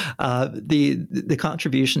the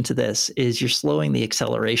contribution to this is you're slowing the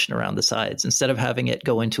acceleration around the sides instead of having it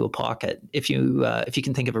go into a pocket. If you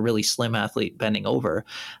can think of a really slim athlete bending over,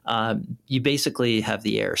 you basically have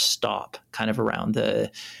the air stop kind of around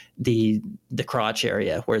the crotch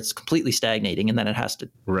area where it's completely stagnating, and then it has to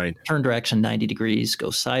turn direction 90 degrees,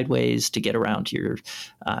 go sideways to get around to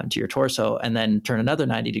your torso, and then turn another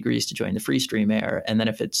 90 degrees to join the free stream air. And then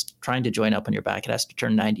if it's trying to join up on your back, it has to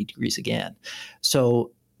turn 90 degrees again.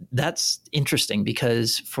 So that's interesting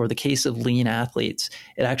because for the case of lean athletes,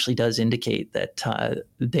 it actually does indicate that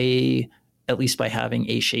they, at least by having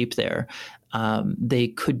a shape there, they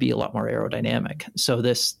could be a lot more aerodynamic. So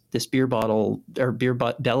this beer bottle or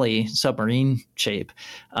belly submarine shape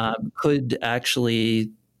could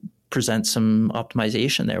actually present some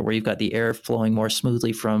optimization there, where you've got the air flowing more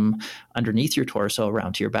smoothly from underneath your torso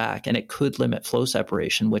around to your back, and it could limit flow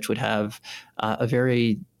separation, which would have a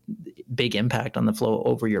very big impact on the flow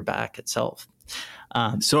over your back itself.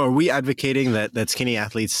 So are we advocating that skinny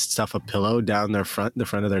athletes stuff a pillow down the front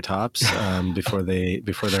of their tops before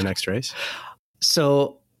their next race?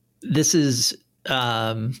 So this is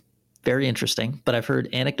very interesting, but I've heard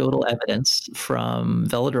anecdotal evidence from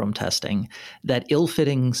velodrome testing that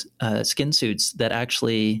ill-fitting skin suits that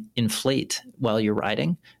actually inflate while you're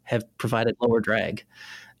riding have provided lower drag.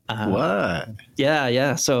 What?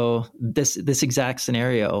 Yeah. So this exact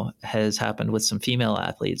scenario has happened with some female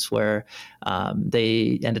athletes where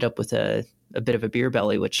they ended up with a bit of a beer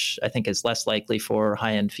belly, which I think is less likely for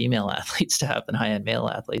high-end female athletes to have than high-end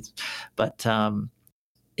male athletes. But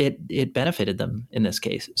it benefited them in this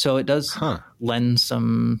case. So it does lend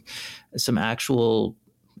some actual,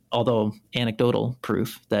 although anecdotal,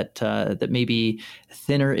 proof that maybe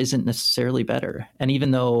thinner isn't necessarily better. And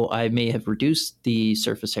even though I may have reduced the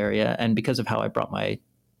surface area, and because of how I brought my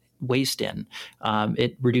waist in,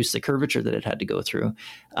 it reduced the curvature that it had to go through.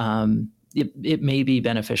 it may be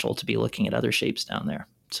beneficial to be looking at other shapes down there.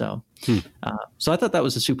 So, so I thought that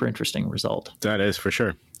was a super interesting result. That is for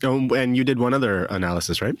sure. Oh, and you did one other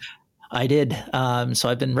analysis, right? I did. So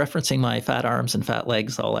I've been referencing my fat arms and fat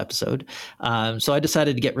legs all episode. So I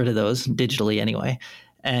decided to get rid of those digitally anyway.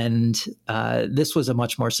 And this was a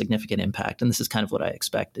much more significant impact. And this is kind of what I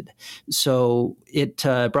expected. So it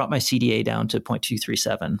brought my CDA down to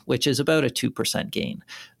 0.237, which is about a 2% gain.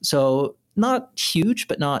 So not huge,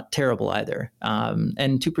 but not terrible either.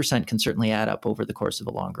 And 2% can certainly add up over the course of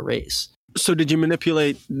a longer race. So did you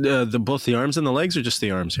manipulate both the arms and the legs, or just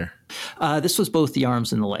the arms here? This was both the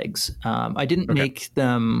arms and the legs. I didn't make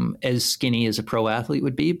them as skinny as a pro athlete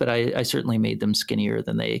would be, but I certainly made them skinnier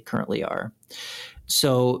than they currently are.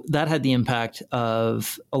 So that had the impact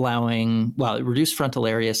of it reduced frontal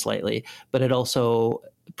area slightly, but it also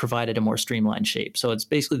provided a more streamlined shape. So it's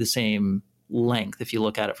basically the same length. If you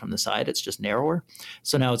look at it from the side, it's just narrower.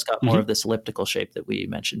 So now it's got more of this elliptical shape that we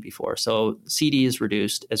mentioned before. So CD is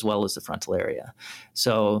reduced as well as the frontal area.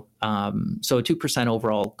 So a 2%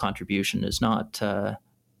 overall contribution is not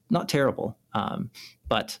terrible.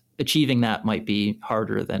 But achieving that might be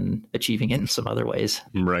harder than achieving it in some other ways.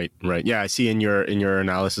 Right. Yeah, I see in your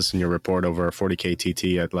analysis in your report over a 40K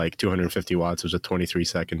TT at like 250 watts was a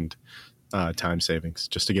 23-second time savings,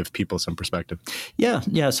 just to give people some perspective.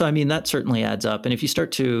 Yeah. So, I mean, that certainly adds up. And if you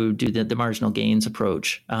start to do the marginal gains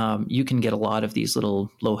approach, you can get a lot of these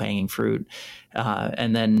little low-hanging fruit.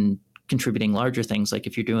 And then contributing larger things, like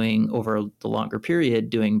if you're doing over the longer period,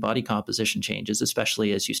 doing body composition changes,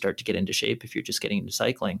 especially as you start to get into shape, if you're just getting into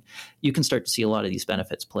cycling, you can start to see a lot of these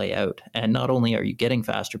benefits play out. And not only are you getting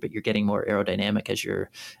faster, but you're getting more aerodynamic as you're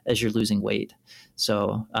losing weight.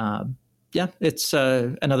 So, it's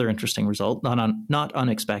another interesting result. Not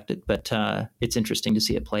unexpected, but it's interesting to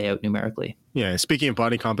see it play out numerically. Yeah. Speaking of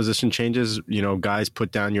body composition changes, guys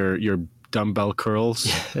put down your dumbbell curl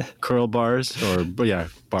bars, or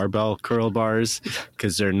barbell curl bars,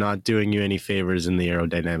 because they're not doing you any favors in the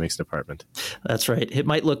aerodynamics department. That's right. It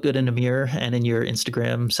might look good in a mirror and in your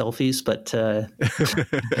Instagram selfies, but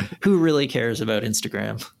who really cares about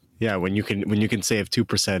Instagram? Yeah, when you can save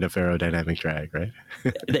 2% of aerodynamic drag, right?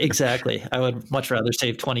 Exactly. I would much rather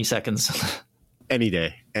save 20 seconds. Any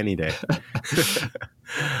day.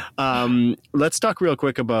 Let's talk real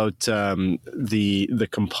quick about the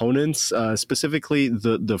components, specifically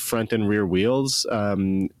the front and rear wheels.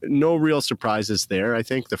 No real surprises there. I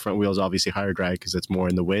think the front wheel is obviously higher drag because it's more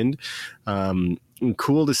in the wind.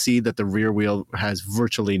 Cool to see that the rear wheel has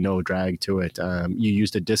virtually no drag to it. You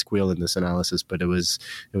used a disc wheel in this analysis, but it was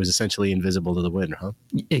essentially invisible to the wind, huh?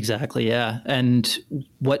 Exactly, yeah. And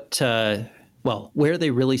where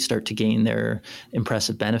they really start to gain their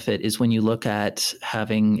impressive benefit is when you look at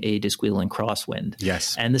having a disc wheel in crosswind.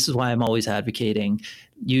 Yes. And this is why I'm always advocating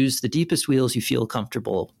use the deepest wheels you feel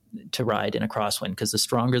comfortable to ride in a crosswind, because the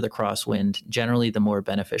stronger the crosswind, generally the more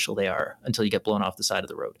beneficial they are until you get blown off the side of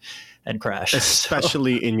the road and crash.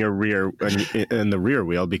 Especially in your rear, in the rear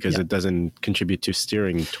wheel, because it doesn't contribute to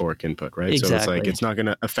steering torque input, right? Exactly. So it's like, it's not going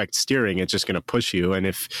to affect steering. It's just going to push you. And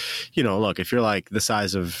if, if you're like the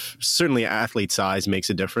size of, certainly athlete size makes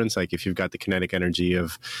a difference. Like if you've got the kinetic energy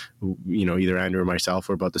of, either Andrew or myself,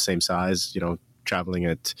 we're about the same size, traveling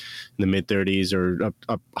at in the mid 30s or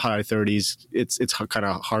up high 30s, it's kind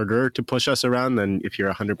of harder to push us around than if you're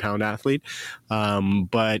a 100-pound athlete.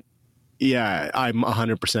 But yeah, I'm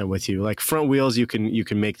 100% with you. Like front wheels, you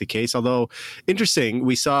can make the case. Although interesting,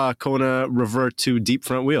 we saw Kona revert to deep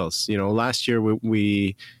front wheels. Last year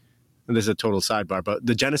we this is a total sidebar, but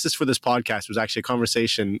the genesis for this podcast was actually a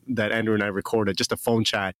conversation that Andrew and I recorded, just a phone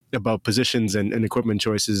chat about positions and equipment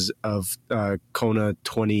choices of Kona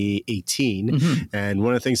 2018. Mm-hmm. And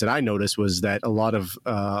one of the things that I noticed was that a lot of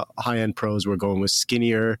high-end pros were going with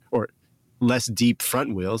skinnier or less deep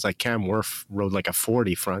front wheels. Like Cam Wurf rode like a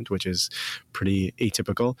 40 front, which is pretty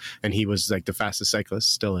atypical. And he was like the fastest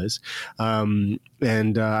cyclist, still is. And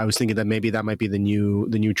I was thinking that maybe that might be the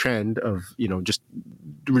new trend of, just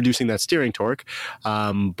reducing that steering torque.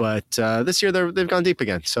 But this year they've gone deep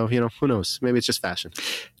again. So, who knows? Maybe it's just fashion.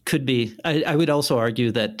 Could be. I would also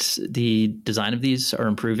argue that the design of these are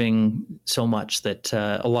improving so much that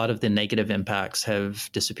a lot of the negative impacts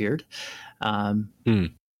have disappeared.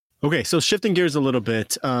 Okay, so shifting gears a little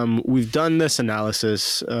bit, we've done this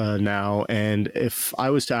analysis now, and if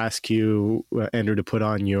I was to ask you, Andrew, to put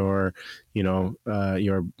on you're not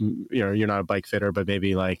a bike fitter, but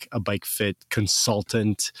maybe like a bike fit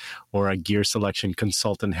consultant or a gear selection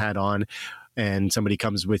consultant hat on, and somebody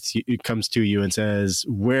comes to you and says,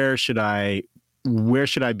 where should I where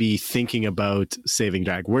should I be thinking about saving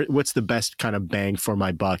drag? What's the best kind of bang for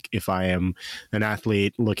my buck if I am an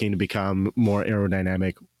athlete looking to become more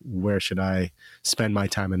aerodynamic? Where should I spend my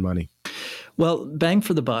time and money? Well, bang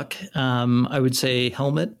for the buck, I would say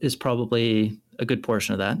helmet is probably a good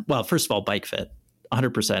portion of that. Well, first of all, bike fit.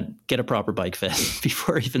 100% get a proper bike fit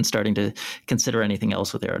before even starting to consider anything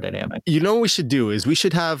else with aerodynamic. You know what we should do is we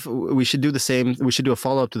should do the same. We should do a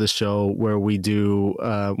follow-up to the show where we do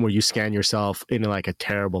where you scan yourself in like a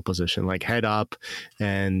terrible position, like head up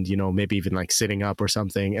and, maybe even like sitting up or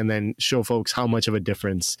something, and then show folks how much of a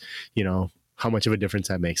difference,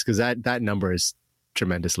 that makes, because that number is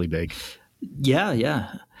tremendously big.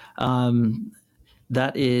 Yeah.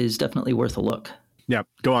 That is definitely worth a look. Yeah,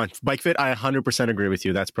 go on. Bike fit, I 100% agree with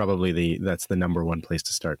you. That's probably that's the number one place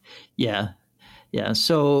to start. Yeah.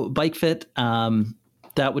 So bike fit,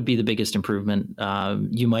 that would be the biggest improvement.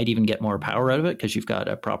 You might even get more power out of it because you've got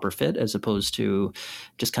a proper fit as opposed to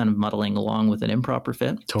just kind of muddling along with an improper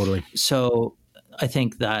fit. Totally. So I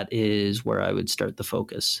think that is where I would start the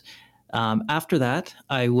focus. After that,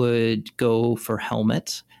 I would go for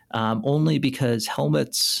helmet, only because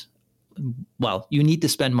helmets... Well, you need to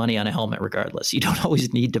spend money on a helmet regardless. You don't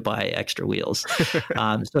always need to buy extra wheels.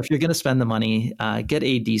 So if you're going to spend the money, get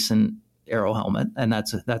a decent aero helmet, and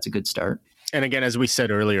that's a good start. And again, as we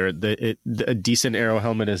said earlier, a decent aero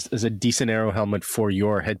helmet is a decent aero helmet for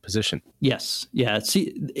your head position. Yes. Yeah.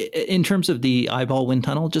 See, in terms of the eyeball wind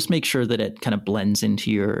tunnel, just make sure that it kind of blends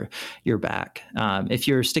into your back. If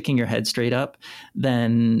you're sticking your head straight up,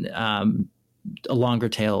 then a longer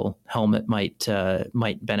tail helmet might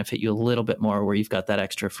benefit you a little bit more, where you've got that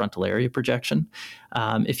extra frontal area projection.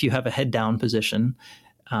 If you have a head down position,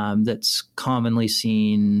 that's commonly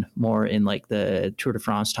seen more in like the Tour de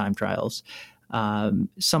France time trials,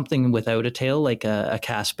 something without a tail, like a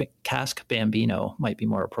casque Bambino, might be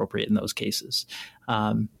more appropriate in those cases.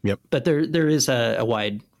 Yep. But there is a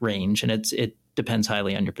wide range, and it depends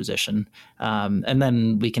highly on your position. And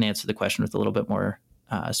then we can answer the question with a little bit more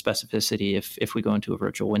specificity if we go into a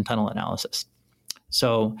virtual wind tunnel analysis.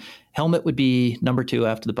 So helmet would be number 2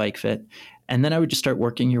 after the bike fit. And then I would just start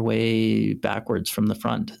working your way backwards from the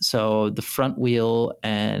front. So the front wheel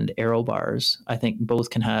and aero bars, I think both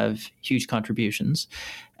can have huge contributions.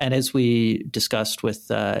 And as we discussed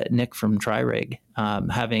with Nick from TriRig,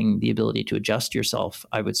 having the ability to adjust yourself,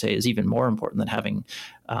 I would say, is even more important than having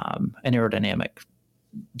an aerodynamic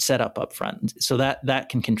setup up front. So that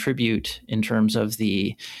can contribute in terms of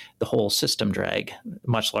the whole system drag,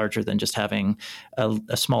 much larger than just having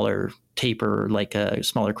a smaller taper, like a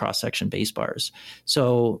smaller cross-section base bars.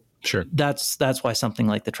 So sure, that's why something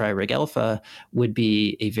like the TriRig Alpha would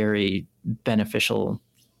be a very beneficial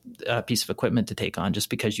piece of equipment to take on, just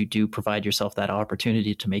because you do provide yourself that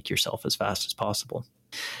opportunity to make yourself as fast as possible.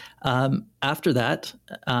 After that,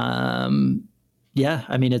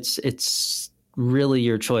 it's really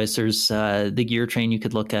your choice. There's the gear train you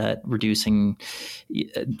could look at reducing,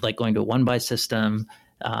 like going to a 1x system.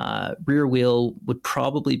 Rear wheel would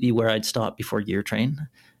probably be where I'd stop before gear train,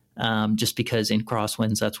 just because in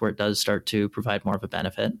crosswinds, that's where it does start to provide more of a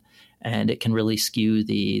benefit, and it can really skew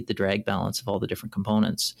the drag balance of all the different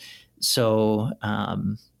components. So,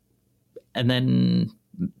 and then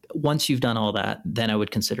once you've done all that, then I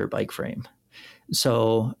would consider bike frame.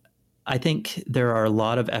 So I think there are a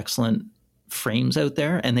lot of excellent frames out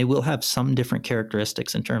there, and they will have some different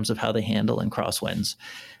characteristics in terms of how they handle in crosswinds,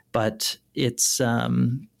 but it's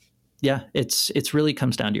really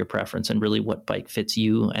comes down to your preference and really what bike fits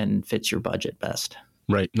you and fits your budget best.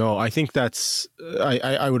 Right. No, I think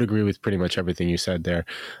I would agree with pretty much everything you said there.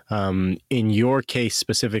 In your case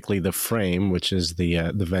specifically, the frame, which is the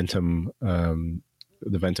Ventum,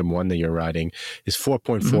 the Ventum 1 that you're riding, is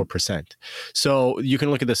 4.4%. Mm-hmm. So you can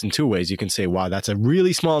look at this in two ways. You can say, wow, that's a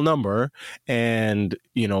really small number. And,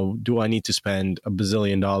 do I need to spend $1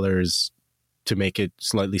 bazillion to make it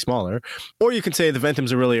slightly smaller? Or you can say the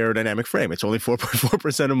Ventum's a really aerodynamic frame. It's only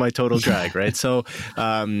 4.4% of my total drag, right? So,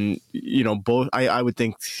 both, I would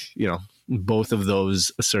think, both of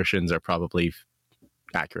those assertions are probably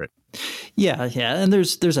accurate. Yeah. And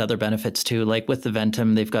there's other benefits too. Like with the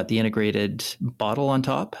Ventum, they've got the integrated bottle on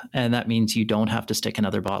top, and that means you don't have to stick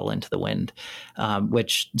another bottle into the wind,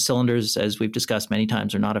 which cylinders, as we've discussed many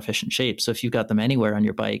times, are not efficient shapes. So if you've got them anywhere on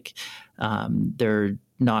your bike, they're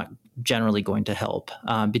not generally going to help.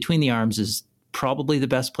 Between the arms is probably the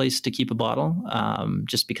best place to keep a bottle,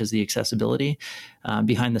 just because of the accessibility.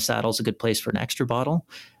 Behind the saddle is a good place for an extra bottle.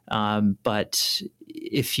 But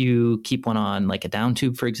if you keep one on like a down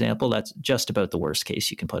tube, for example, that's just about the worst case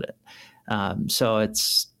you can put it. So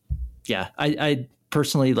it's, I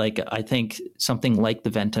personally, I think something like the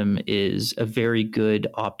Ventum is a very good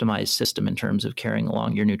optimized system in terms of carrying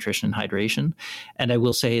along your nutrition and hydration. And I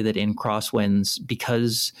will say that in crosswinds,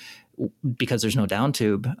 because there's no down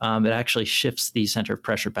tube, it actually shifts the center of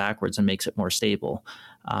pressure backwards and makes it more stable.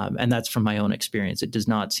 And that's from my own experience. It does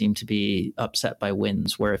not seem to be upset by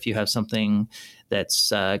winds, where if you have something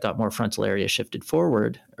that's got more frontal area shifted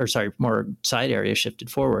forward, more side area shifted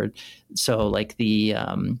forward. So like the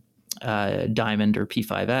Diamond or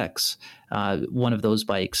P5X, one of those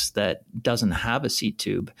bikes that doesn't have a seat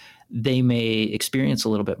tube, they may experience a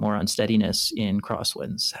little bit more unsteadiness in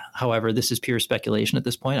crosswinds. However, this is pure speculation at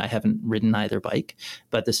this point. I haven't ridden either bike,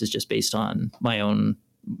 but this is just based on my own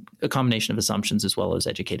a combination of assumptions as well as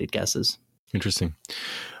educated guesses. Interesting.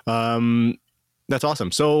 That's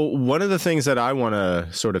awesome. So one of the things that I want to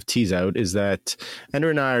sort of tease out is that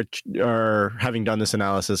Andrew and I are having done this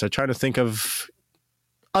analysis, are trying to think of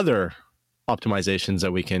other optimizations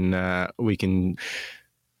that we can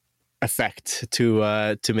effect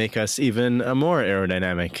to make us even more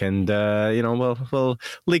aerodynamic, and we'll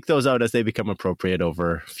leak those out as they become appropriate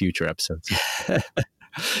over future episodes.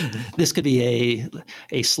 This could be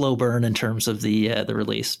a slow burn in terms of the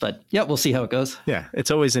release, but yeah, we'll see how it goes. Yeah,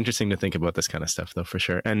 it's always interesting to think about this kind of stuff, though, for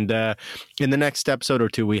sure. And in the next episode or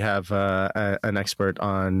two, we have an expert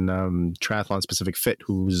on triathlon specific fit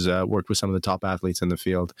who's worked with some of the top athletes in the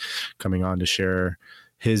field, coming on to share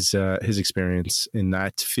his experience in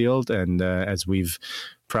that field. And as we've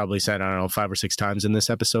probably said, 5 or 6 times in this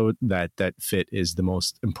episode, that fit is the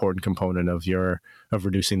most important component of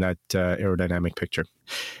reducing that aerodynamic picture.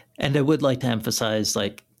 And I would like to emphasize,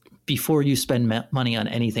 before you spend money on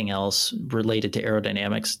anything else related to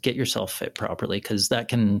aerodynamics, get yourself fit properly, because that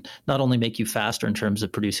can not only make you faster in terms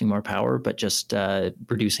of producing more power, but just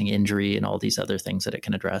reducing injury and all these other things that it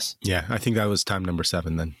can address. Yeah, I think that was time number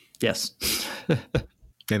 7 then. Yes.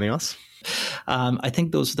 Anything else? I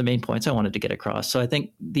think those are the main points I wanted to get across. So I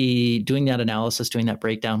think doing that analysis, doing that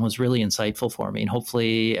breakdown was really insightful for me. And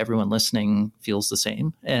hopefully everyone listening feels the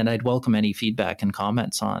same. And I'd welcome any feedback and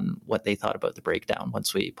comments on what they thought about the breakdown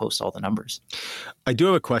once we post all the numbers. I do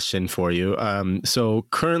have a question for you. So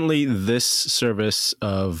currently this service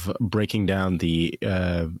of breaking down the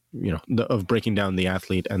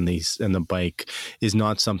athlete and the bike is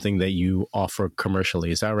not something that you offer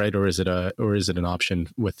commercially. Is that right? Or is it an option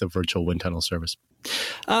with the virtual wind tunnel service?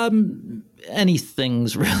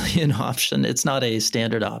 Anything's really an option. It's not a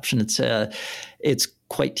standard option. It's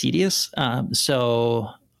quite tedious. So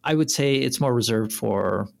I would say it's more reserved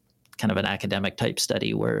for kind of an academic type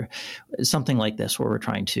study, where something like this, where we're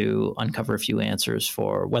trying to uncover a few answers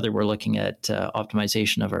for whether we're looking at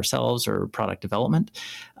optimization of ourselves or product development.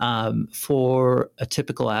 For a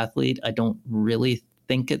typical athlete, I don't really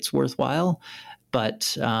think it's worthwhile.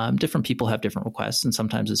 But different people have different requests, and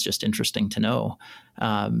sometimes it's just interesting to know.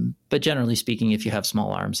 But generally speaking, if you have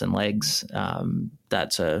small arms and legs,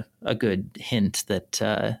 that's a good hint that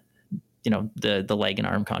the leg and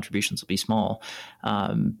arm contributions will be small,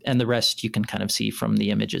 and the rest you can kind of see from the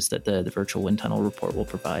images that the virtual wind tunnel report will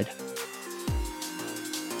provide.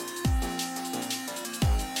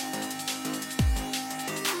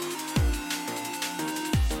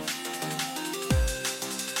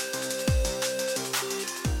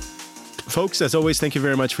 Folks, as always, thank you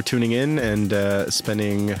very much for tuning in and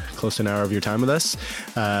spending close to an hour of your time with us.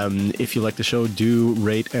 If you like the show, do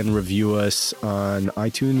rate and review us on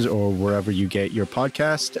iTunes or wherever you get your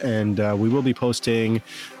podcast. And we will be posting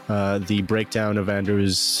the breakdown of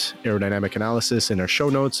Andrew's aerodynamic analysis in our show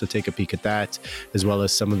notes, so take a peek at that, as well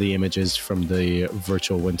as some of the images from the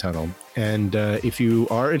virtual wind tunnel. And if you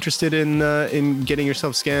are interested in getting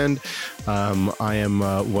yourself scanned, I am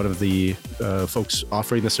one of the folks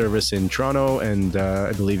offering the service in Toronto, and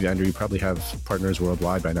I believe, Andrew, you probably have partners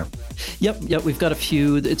worldwide by now. Yep, we've got a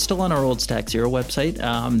few. It's still on our old Stack Zero website.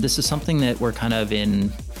 This is something that we're kind of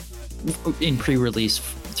in pre-release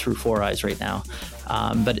through Four Eyes right now.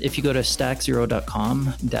 But if you go to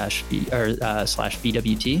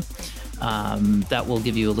stackzero.com/VWT, that will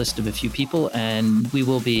give you a list of a few people, and we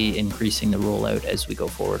will be increasing the rollout as we go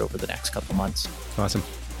forward over the next couple months. Awesome.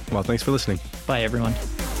 Well, thanks for listening. Bye, everyone.